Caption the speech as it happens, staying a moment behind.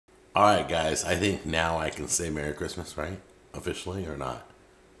All right, guys, I think now I can say Merry Christmas, right? Officially or not?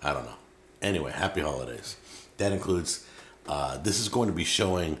 I don't know. Anyway, happy holidays. That includes, this is going to be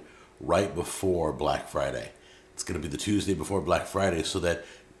showing right before Black Friday. It's going to be the Tuesday before Black Friday so that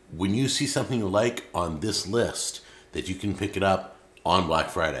when you see something you like on this list, that you can pick it up on Black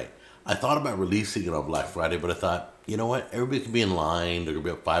Friday. I thought about releasing it on Black Friday, but I thought, you know what? Everybody can be in line. They're going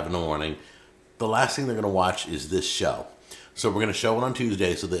to be up 5 in the morning. The last thing they're going to watch is this show. So we're going to show it on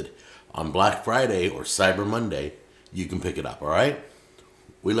Tuesday so that on Black Friday or Cyber Monday, you can pick it up, all right?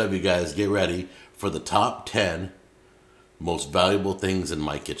 We love you guys. Get ready for the top 10 most valuable things in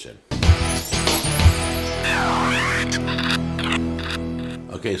my kitchen.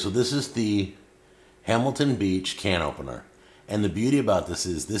 Okay, so this is the Hamilton Beach can opener. And the beauty about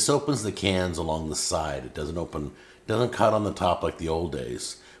this opens the cans along the side. It doesn't cut on the top like the old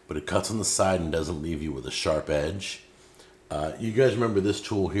days, but it cuts on the side and doesn't leave you with a sharp edge. You guys remember this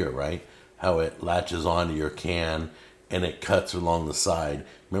tool here, right? How it latches onto your can and it cuts along the side.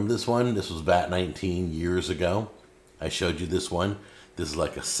 Remember this one? This was VAT 19 years ago. I showed you this one. This is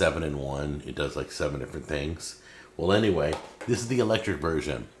like a 7-in-1. It does like 7 different things. Well, anyway, this is the electric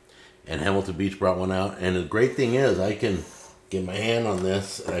version. And Hamilton Beach brought one out. And the great thing is I can get my hand on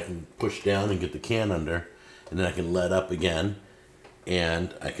this and I can push down and get the can under. And then I can let up again.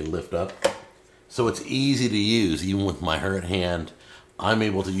 And I can lift up. So it's easy to use, even with my hurt hand. I'm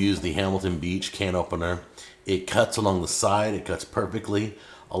able to use the Hamilton Beach can opener. It cuts along the side, it cuts perfectly.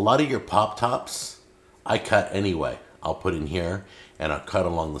 A lot of your pop tops, I cut anyway. I'll put in here and I'll cut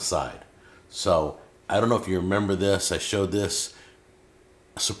along the side. So I don't know if you remember this, I showed this.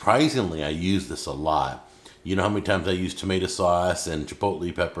 Surprisingly, I use this a lot. You know how many times I use tomato sauce and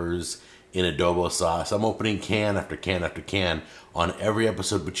chipotle peppers in adobo sauce? I'm opening can after can after can on every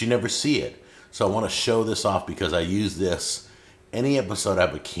episode, but you never see it. So I want to show this off because I use this. Any episode I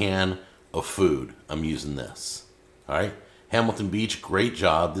have a can of food, I'm using this. All right? Hamilton Beach, great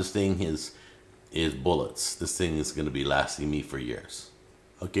job. This thing is bullets. This thing is going to be lasting me for years.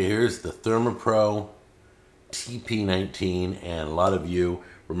 Okay, here's the ThermoPro TP19. And a lot of you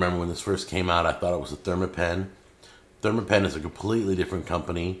remember when this first came out, I thought it was a Thermapen. Thermapen is a completely different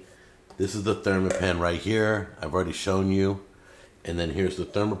company. This is the Thermapen right here. I've already shown you. And then here's the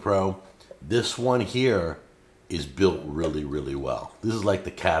ThermoPro. This one here is built really, really well. This is like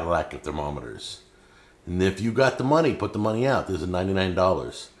the Cadillac of thermometers. And if you got the money, put the money out. This is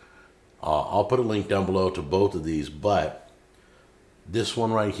 $99. I'll put a link down below to both of these, but this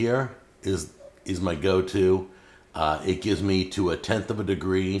one right here is my go-to. It gives me to 1/10 of a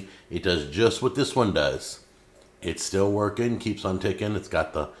degree. It does just what this one does. It's still working, keeps on ticking. It's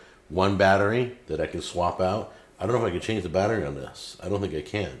got the one battery that I can swap out. I don't know if I can change the battery on this. I don't think I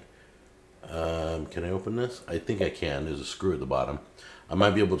can. Can I open this? I think I can. There's a screw at the bottom. I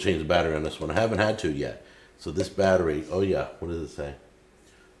might be able to change the battery on this one. I haven't had to yet. So this battery, oh yeah, what does it say?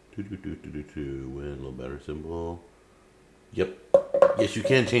 Win a little battery symbol. Yep. Yes, you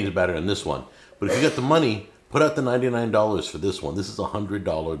can change the battery on this one. But if you got the money, put out the $99 for this one. This is a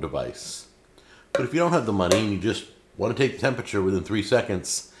 $100 device. But if you don't have the money and you just want to take the temperature within 3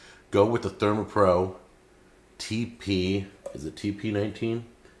 seconds, go with the ThermoPro TP, is it TP19?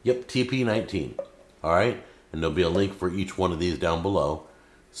 Yep, TP19. All right, and there'll be a link for each one of these down below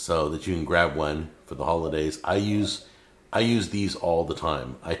so that you can grab one for the holidays. I use these all the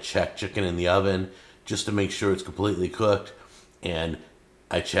time. I check chicken in the oven just to make sure it's completely cooked, and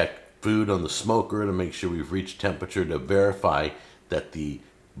I check food on the smoker to make sure we've reached temperature to verify that the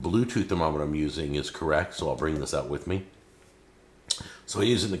Bluetooth thermometer I'm using is correct. So I'll bring this out with me. So I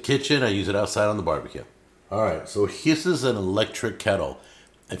use it in the kitchen. I use it outside on the barbecue. All right, so this is an electric kettle.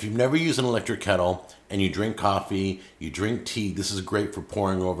 If you've never used an electric kettle and you drink coffee, you drink tea, this is great for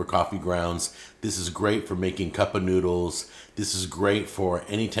pouring over coffee grounds. This is great for making cup of noodles. This is great for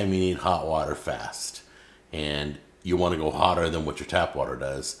anytime you need hot water fast and you want to go hotter than what your tap water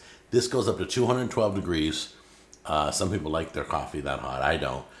does. This goes up to 212 degrees. Some people like their coffee that hot. I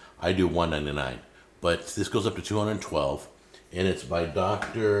don't. I do 199. But this goes up to 212, and it's by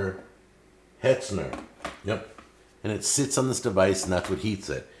Dr. Hetzner. Yep. And it sits on this device, and that's what heats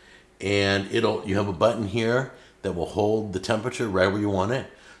it. And you have a button here that will hold the temperature right where you want it.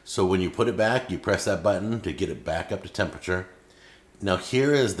 So when you put it back, you press that button to get it back up to temperature. Now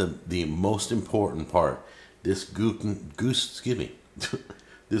here is the most important part. This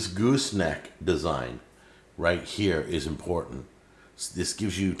this gooseneck design right here is important. This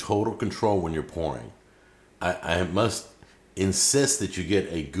gives you total control when you're pouring. I must insist that you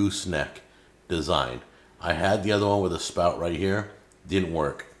get a gooseneck design. I had the other one with a spout right here. Didn't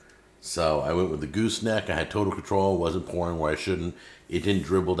work. So I went with the gooseneck. I had total control. Wasn't pouring where I shouldn't. It didn't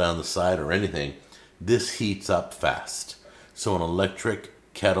dribble down the side or anything. This heats up fast. So an electric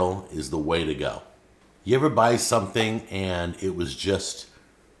kettle is the way to go. You ever buy something and it was just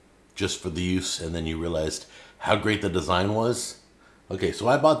for the use, and then you realized how great the design was? Okay, so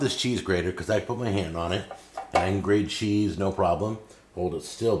I bought this cheese grater because I put my hand on it and I can grate cheese, no problem. Hold it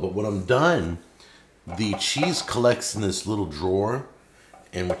still. But when I'm done, the cheese collects in this little drawer,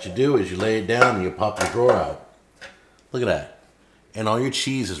 and what you do is you lay it down and you pop the drawer out. Look at that. And all your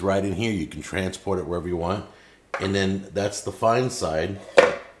cheese is right in here. You can transport it wherever you want. And then that's the fine side,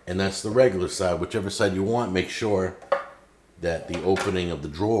 and that's the regular side. Whichever side you want, make sure that the opening of the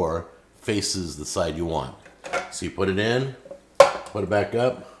drawer faces the side you want. So you put it in, put it back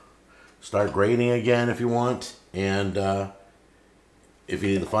up, start grating again if you want, and if you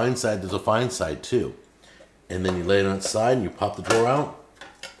need the fine side, there's a fine side too. And then you lay it on its side and you pop the drawer out.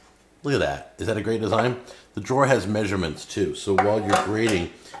 Look at that. Is that a great design? The drawer has measurements too. So while you're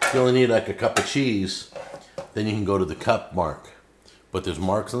grating, if you only need like a cup of cheese, then you can go to the cup mark. But there's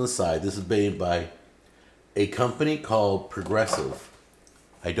marks on the side. This is made by a company called Progressive.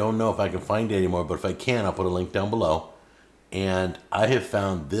 I don't know if I can find it anymore, but if I can, I'll put a link down below. And I have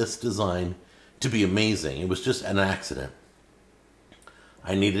found this design to be amazing. It was just an accident.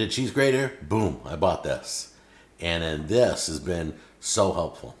 I needed a cheese grater. Boom, I bought this. And then this has been so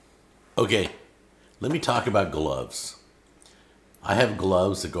helpful. Okay, let me talk about gloves. I have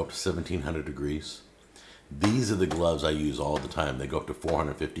gloves that go up to 1700 degrees. These are the gloves I use all the time. They go up to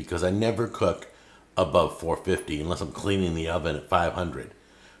 450 because I never cook above 450 unless I'm cleaning the oven at 500.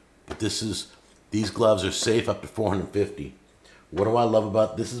 But these gloves are safe up to 450. What do I love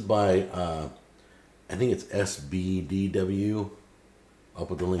about this? Is by I think it's SBDW. I'll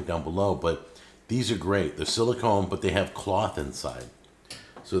put the link down below. But these are great. They're silicone, but they have cloth inside,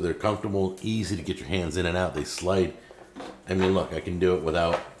 so they're comfortable, easy to get your hands in and out. They slide. I mean, look, I can do it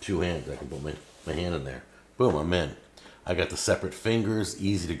without two hands. I can put my hand in there. Boom, I'm in. I got the separate fingers,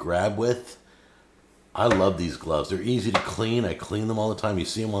 easy to grab with. I love these gloves. They're easy to clean. I clean them all the time. You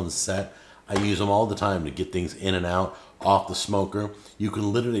see them on the set. I use them all the time to get things in and out, off the smoker. You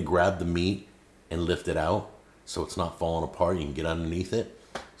can literally grab the meat and lift it out so it's not falling apart. You can get underneath it.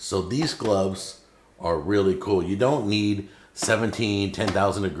 So these gloves are really cool. You don't need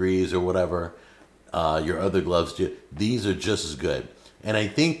 10,000 degrees or whatever your other gloves do. These are just as good. And I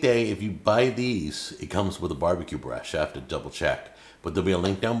think if you buy these, it comes with a barbecue brush. I have to double check. But there'll be a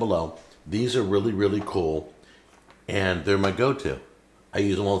link down below. These are really, really cool. And they're my go-to. I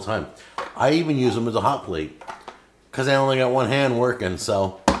use them all the time. I even use them as a hot plate because I only got one hand working.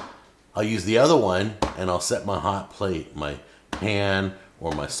 So I'll use the other one and I'll set my hot plate, my pan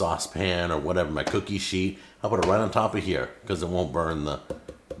or my saucepan or whatever, my cookie sheet. I'll put it right on top of here because it won't burn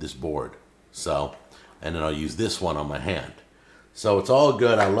this board. So, and then I'll use this one on my hand. So it's all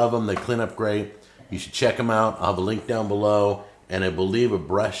good. I love them. They clean up great. You should check them out. I'll have a link down below. And I believe a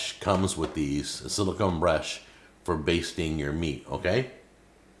brush comes with these, a silicone brush for basting your meat, okay?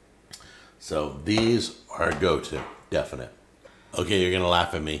 So these are a go-to, definite. Okay, you're gonna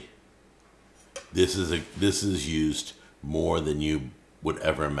laugh at me. This is used more than you would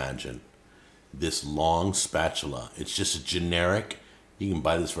ever imagine. This long spatula. It's just a generic, you can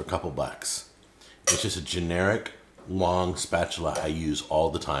buy this for a couple bucks. It's just a generic long spatula I use all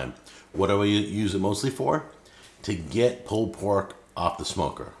the time. What do I use it mostly for? To get pulled pork off the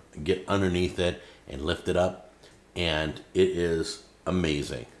smoker. Get underneath it and lift it up. And it is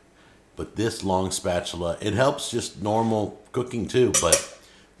amazing. But this long spatula, it helps just normal cooking too. But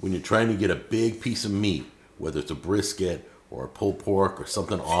when you're trying to get a big piece of meat, whether it's a brisket or a pulled pork or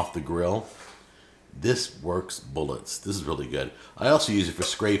something off the grill, this works bullets. This is really good. I also use it for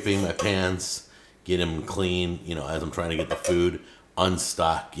scraping my pans, get them clean, you know, as I'm trying to get the food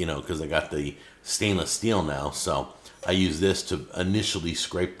unstuck, you know, because I got the stainless steel now. So I use this to initially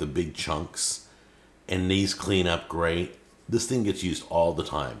scrape the big chunks, and these clean up great. This thing gets used all the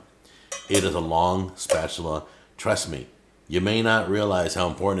time. It is a long spatula. Trust me, you may not realize how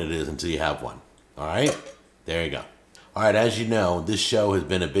important it is until you have one. All right, there you go. All right, as you know, this show has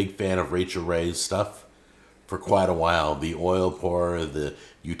been a big fan of Rachael Ray's stuff for quite a while. The oil pour, the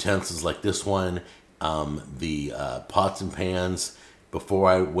utensils like this one, the pots and pans. Before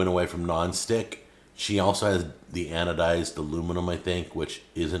I went away from non-stick, she also has the anodized aluminum, I think, which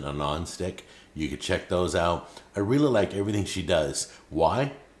isn't a non-stick. You could check those out. I really like everything she does.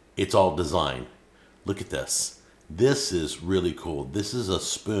 Why? It's all design. Look at this. This is really cool. This is a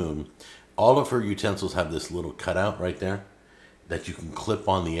spoon. All of her utensils have this little cutout right there that you can clip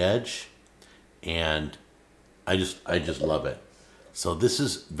on the edge, and I just love it. So this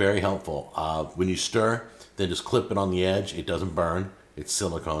is very helpful. When you stir, then just clip it on the edge. It doesn't burn. It's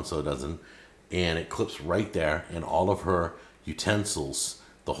silicone, so it doesn't. And it clips right there. And all of her utensils,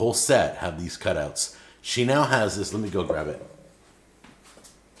 the whole set, have these cutouts. She now has this. Let me go grab it.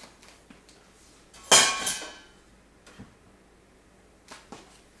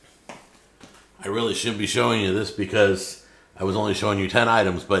 I really shouldn't be showing you this because I was only showing you 10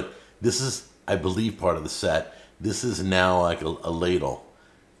 items, but this is, I believe, part of the set. This is now like a ladle.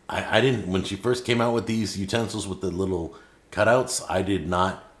 I didn't, when she first came out with these utensils with the little cutouts, I did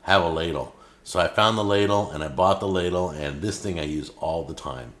not have a ladle. So I found the ladle and I bought the ladle, and this thing I use all the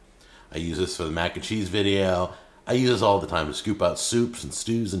time. I use this for the mac and cheese video. I use this all the time to scoop out soups and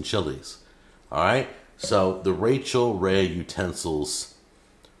stews and chilies. All right, so the Rachael Ray utensils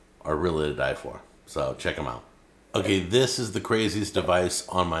are really to die for. So check them out. Okay, this is the craziest device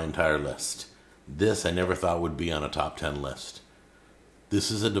on my entire list. This I never thought would be on a top 10 list.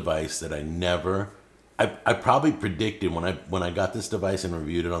 This is a device that I probably predicted when I got this device and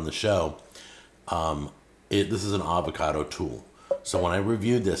reviewed it on the show. This is an avocado tool. So when I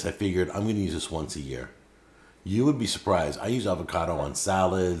reviewed this, I figured I'm going to use this once a year. You would be surprised. I use avocado on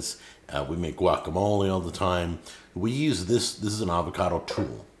salads. We make guacamole all the time. We use this. This is an avocado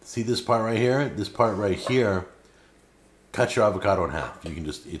tool. See this part right here? This part right here, cut your avocado in half. You can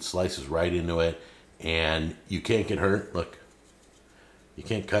just, it slices right into it, and you can't get hurt. Look, you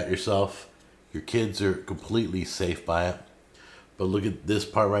can't cut yourself. Your kids are completely safe by it. But look at this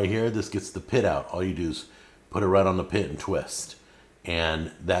part right here. This gets the pit out. All you do is put it right on the pit and twist.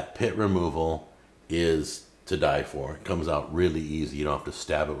 And that pit removal is to die for. It comes out really easy. You don't have to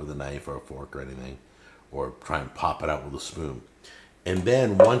stab it with a knife or a fork or anything, or try and pop it out with a spoon. And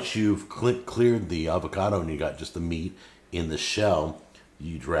then once you've cleared the avocado and you got just the meat in the shell,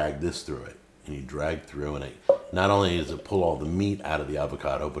 you drag this through it. And you drag through, and it not only does it pull all the meat out of the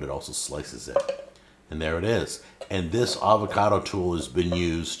avocado, but it also slices it. And there it is. And this avocado tool has been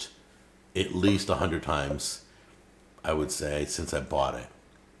used at least 100 times, I would say, since I bought it,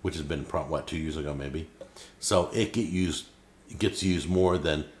 which has been, what, 2 years ago maybe. So it gets used more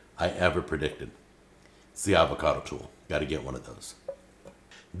than I ever predicted. It's the avocado tool. Got to get one of those.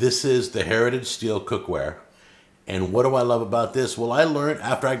 This is the Heritage Steel Cookware. And what do I love about this? Well, I learned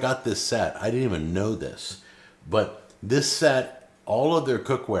after I got this set, I didn't even know this, but this set, all of their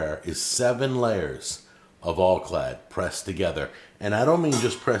cookware is 7 layers of all-clad pressed together. And I don't mean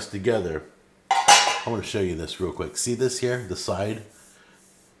just pressed together. I want to show you this real quick. See this here, the side?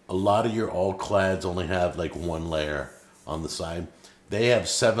 A lot of your all-clads only have like 1 layer on the side. They have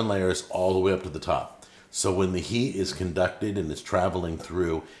 7 layers all the way up to the top. So when the heat is conducted and it's traveling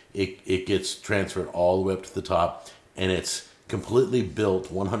through, it gets transferred all the way up to the top, and it's completely built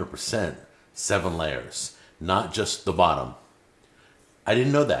 100% 7 layers, not just the bottom. I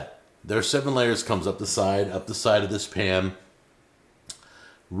didn't know that. There are 7 layers, comes up the side of this pan.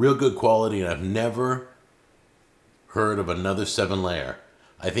 Real good quality, and I've never heard of another 7 layer.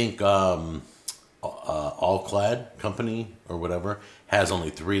 I think All-Clad Company or whatever has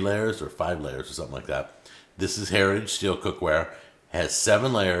only 3 layers or 5 layers or something like that. This is Heritage Steel Cookware, has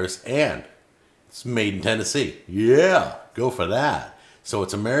 7 layers, and it's made in Tennessee. Yeah, go for that. So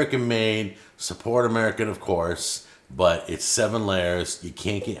it's American made, support American, of course, but it's 7 layers. You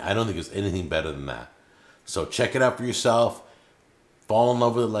can't get, I don't think there's anything better than that. So check it out for yourself. Fall in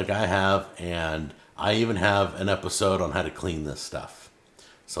love with it like I have, and I even have an episode on how to clean this stuff.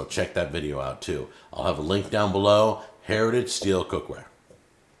 So check that video out too. I'll have a link down below, Heritage Steel Cookware.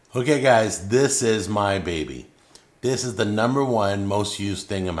 Okay guys, this is my baby. This is the #1 most used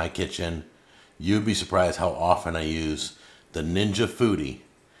thing in my kitchen. You'd be surprised how often I use the Ninja Foodi.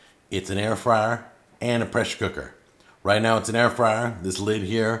 It's an air fryer and a pressure cooker. Right now it's an air fryer. This lid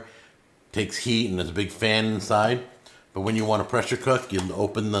here takes heat and there's a big fan inside. But when you want to pressure cook, you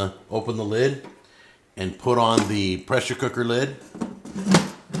open the lid and put on the pressure cooker lid.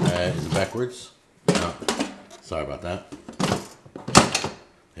 Is it backwards? No. Sorry about that.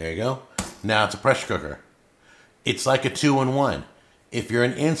 There you go. Now it's a pressure cooker. It's like a 2-in-1. If you're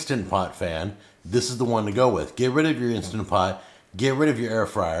an Instant Pot fan, this is the one to go with. Get rid of your Instant Pot. Get rid of your air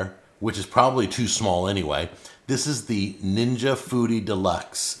fryer, which is probably too small anyway. This is the Ninja Foodi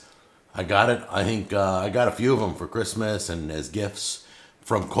Deluxe. I got it. I think I got a few of them for Christmas and as gifts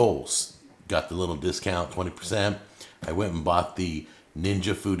from Kohl's. Got the little discount, 20%. I went and bought the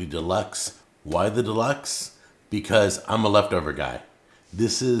Ninja Foodi Deluxe. Why the Deluxe? Because I'm a leftover guy.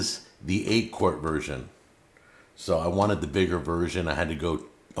 This is the 8-quart version. So I wanted the bigger version. I had to go,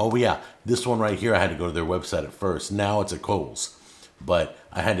 oh yeah, this one right here, I had to go to their website at first. Now it's at Kohl's but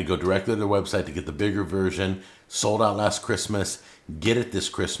I had to go directly to their website to get the bigger version. Sold out last Christmas. Get it this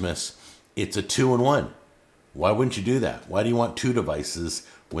Christmas. It's a 2-in-1. Why wouldn't you do that? Why do you want 2 devices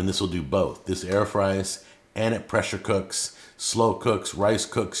when this will do both? This air fries and it pressure cooks, slow cooks, rice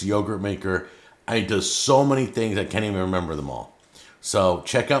cooks, yogurt maker. It does so many things I can't even remember them all. So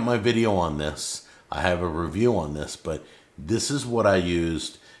check out my video on this. I have a review on this, but this is what I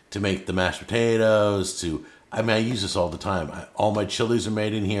used to make the mashed potatoes. I use this all the time. All my chilies are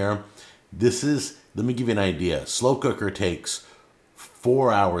made in here. This is, let me give you an idea. Slow cooker takes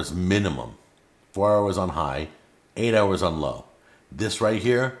 4 hours minimum. 4 hours on high, 8 hours on low. This right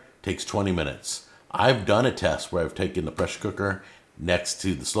here takes 20 minutes. I've done a test where I've taken the pressure cooker next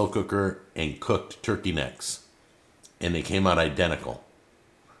to the slow cooker and cooked turkey necks, and they came out identical.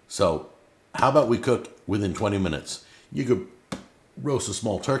 So how about we cook within 20 minutes? You could roast a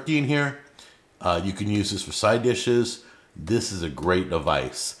small turkey in here. You can use this for side dishes. This is a great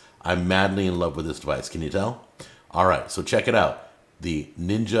device. I'm madly in love with this device. Can you tell? All right, so check it out. The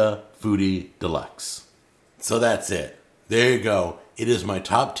Ninja Foodi Deluxe. So that's it. There you go. It is my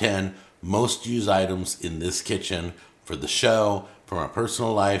top 10 most used items in this kitchen for the show, for my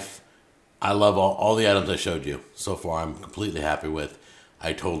personal life. I love all the items I showed you so far. I'm completely happy with.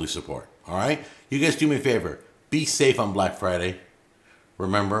 I totally support. All right? You guys do me a favor. Be safe on Black Friday.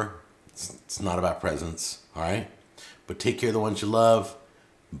 Remember, it's not about presents. All right? But take care of the ones you love.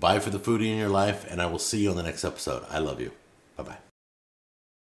 Buy for the foodie in your life. And I will see you on the next episode. I love you. Bye-bye.